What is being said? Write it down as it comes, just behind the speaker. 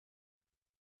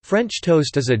French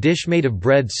toast is a dish made of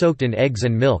bread soaked in eggs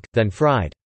and milk, then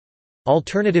fried.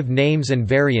 Alternative names and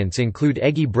variants include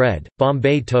Eggy bread,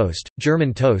 Bombay toast,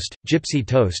 German toast, Gypsy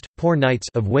toast, Poor Knights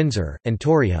of Windsor, and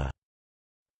Torija.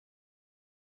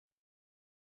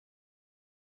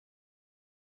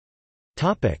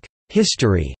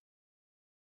 History.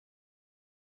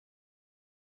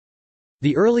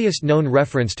 The earliest known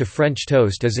reference to French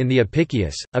toast is in the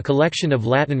Apicius, a collection of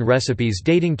Latin recipes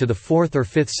dating to the 4th or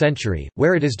 5th century,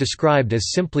 where it is described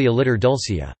as simply a litter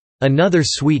dulcia, another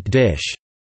sweet dish.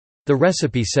 The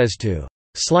recipe says to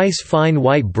slice fine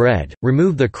white bread,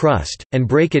 remove the crust, and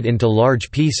break it into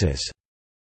large pieces.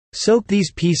 Soak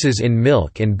these pieces in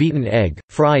milk and beaten egg,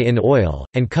 fry in oil,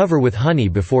 and cover with honey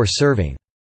before serving.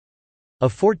 A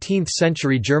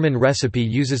 14th-century German recipe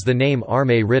uses the name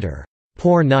Arme Ritter,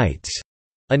 Poor Knights,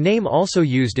 a name also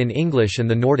used in English and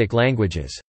the Nordic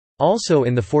languages. Also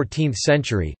in the 14th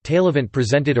century, Taillevent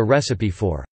presented a recipe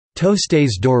for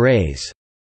tostes dorés.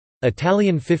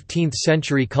 Italian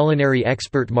 15th-century culinary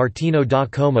expert Martino da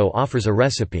Como offers a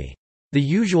recipe. The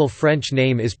usual French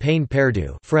name is pain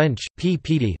perdu, French, p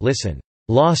pidi, listen,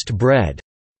 lost bread,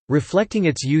 reflecting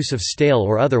its use of stale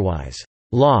or otherwise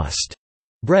lost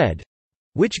bread,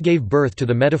 which gave birth to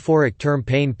the metaphoric term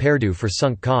pain perdu for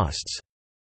sunk costs.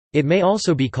 It may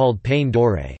also be called pain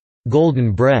doré,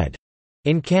 golden bread,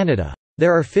 in Canada.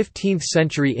 There are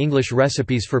 15th-century English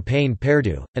recipes for pain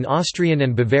perdu. An Austrian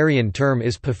and Bavarian term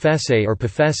is pafese or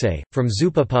pafese, from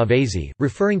zuppa pavesi,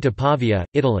 referring to Pavia,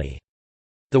 Italy.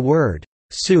 The word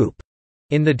soup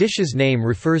in the dish's name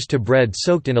refers to bread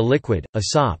soaked in a liquid, a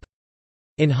sop.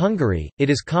 In Hungary, it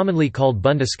is commonly called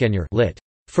bundeskenyér, lit.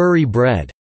 Furry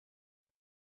bread.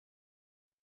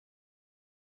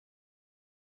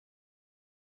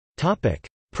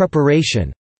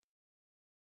 Preparation.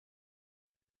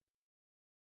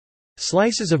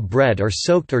 Slices of bread are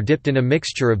soaked or dipped in a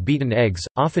mixture of beaten eggs,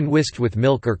 often whisked with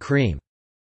milk or cream.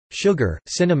 Sugar,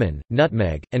 cinnamon,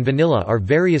 nutmeg, and vanilla are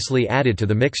variously added to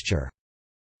the mixture.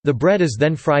 The bread is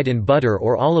then fried in butter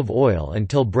or olive oil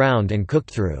until browned and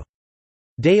cooked through.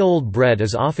 Day-old bread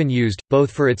is often used,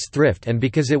 both for its thrift and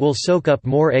because it will soak up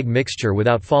more egg mixture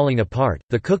without falling apart.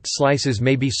 The cooked slices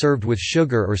may be served with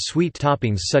sugar or sweet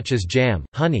toppings such as jam,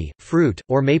 honey, fruit,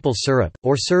 or maple syrup,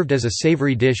 or served as a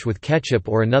savory dish with ketchup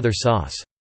or another sauce.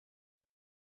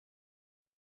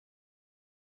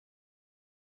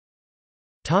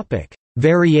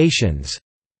 Variations.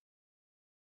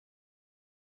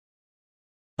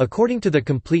 According to the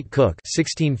Complete Cook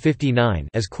 1659,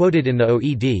 as quoted in the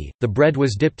OED, the bread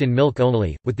was dipped in milk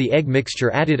only, with the egg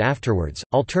mixture added afterwards.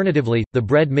 Alternatively, the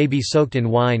bread may be soaked in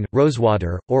wine,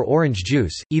 rosewater, or orange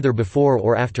juice, either before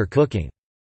or after cooking.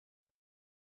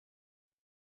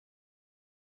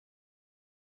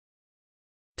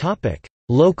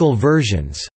 Local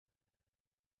versions.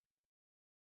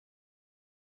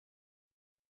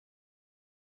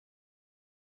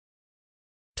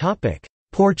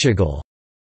 Portugal.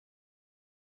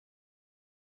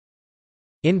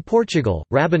 In Portugal,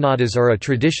 rabanadas are a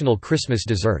traditional Christmas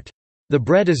dessert. The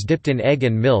bread is dipped in egg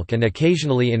and milk and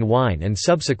occasionally in wine and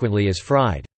subsequently is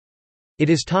fried. It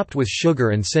is topped with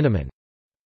sugar and cinnamon.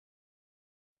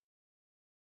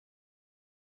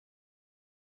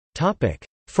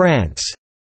 France.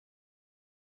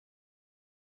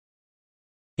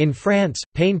 In France,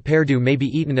 pain perdu may be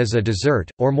eaten as a dessert,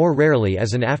 or more rarely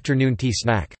as an afternoon tea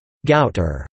snack.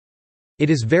 Gouter. It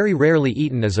is very rarely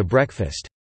eaten as a breakfast.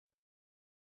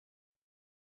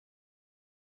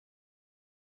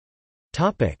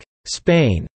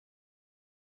 Spain.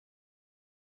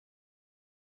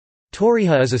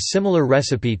 Torija is a similar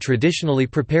recipe traditionally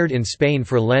prepared in Spain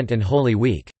for Lent and Holy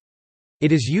Week.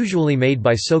 It is usually made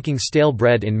by soaking stale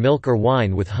bread in milk or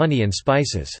wine with honey and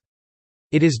spices.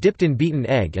 It is dipped in beaten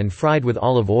egg and fried with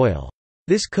olive oil.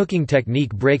 This cooking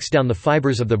technique breaks down the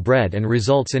fibers of the bread and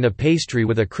results in a pastry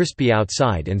with a crispy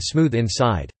outside and smooth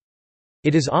inside.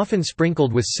 It is often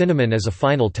sprinkled with cinnamon as a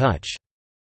final touch.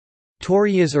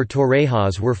 Torillas or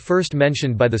torrejas were first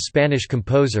mentioned by the Spanish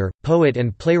composer, poet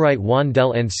and playwright Juan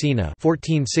del Encina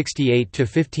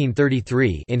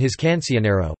 (1468–1533) in his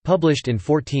Cancionero, published in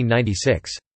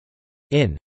 1496.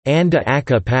 In Anda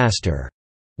Acá Pastor,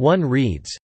 one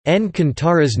reads, En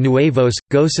cantares nuevos,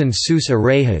 gozan sus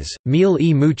orejas, mil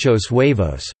y muchos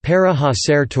huevos, para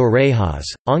hacer torrejas,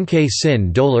 aunque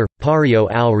sin dolor, pario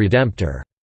al Redemptor.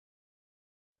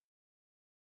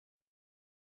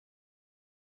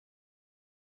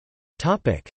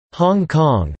 Hong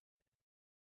Kong.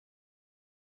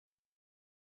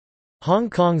 Hong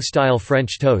Kong-style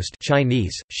French toast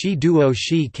Chinese, shi duo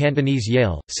shi Cantonese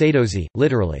yale, seidozi,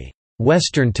 literally,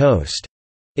 Western toast,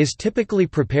 Is typically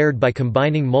prepared by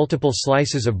combining multiple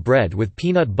slices of bread with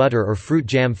peanut butter or fruit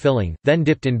jam filling, then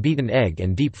dipped in beaten egg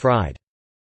and deep fried.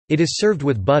 It is served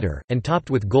with butter, and topped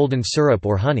with golden syrup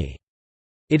or honey.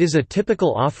 It is a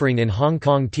typical offering in Hong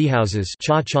Kong teahouses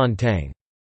cha chan tang.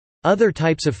 Other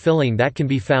types of filling that can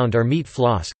be found are meat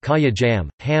floss, kaya jam,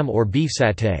 ham or beef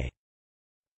satay.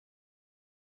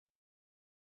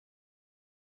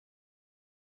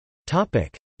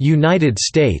 United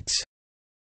States.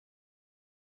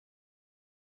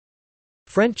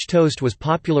 French toast was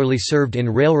popularly served in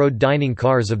railroad dining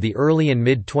cars of the early and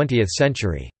mid-20th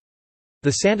century.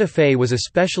 The Santa Fe was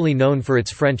especially known for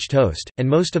its French toast, and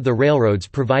most of the railroads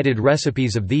provided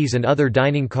recipes of these and other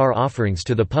dining car offerings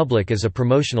to the public as a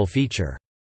promotional feature.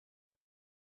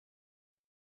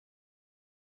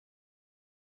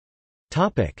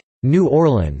 New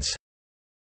Orleans.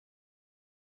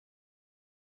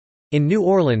 In New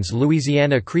Orleans,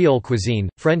 Louisiana Creole cuisine,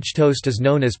 French toast is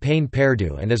known as pain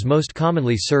perdu and is most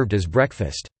commonly served as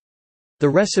breakfast. The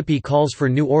recipe calls for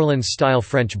New Orleans-style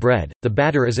French bread. The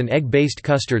batter is an egg-based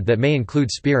custard that may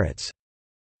include spirits.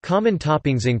 Common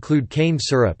toppings include cane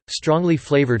syrup, strongly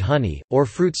flavored honey, or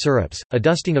fruit syrups. A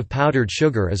dusting of powdered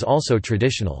sugar is also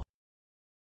traditional.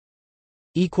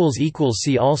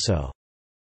 See also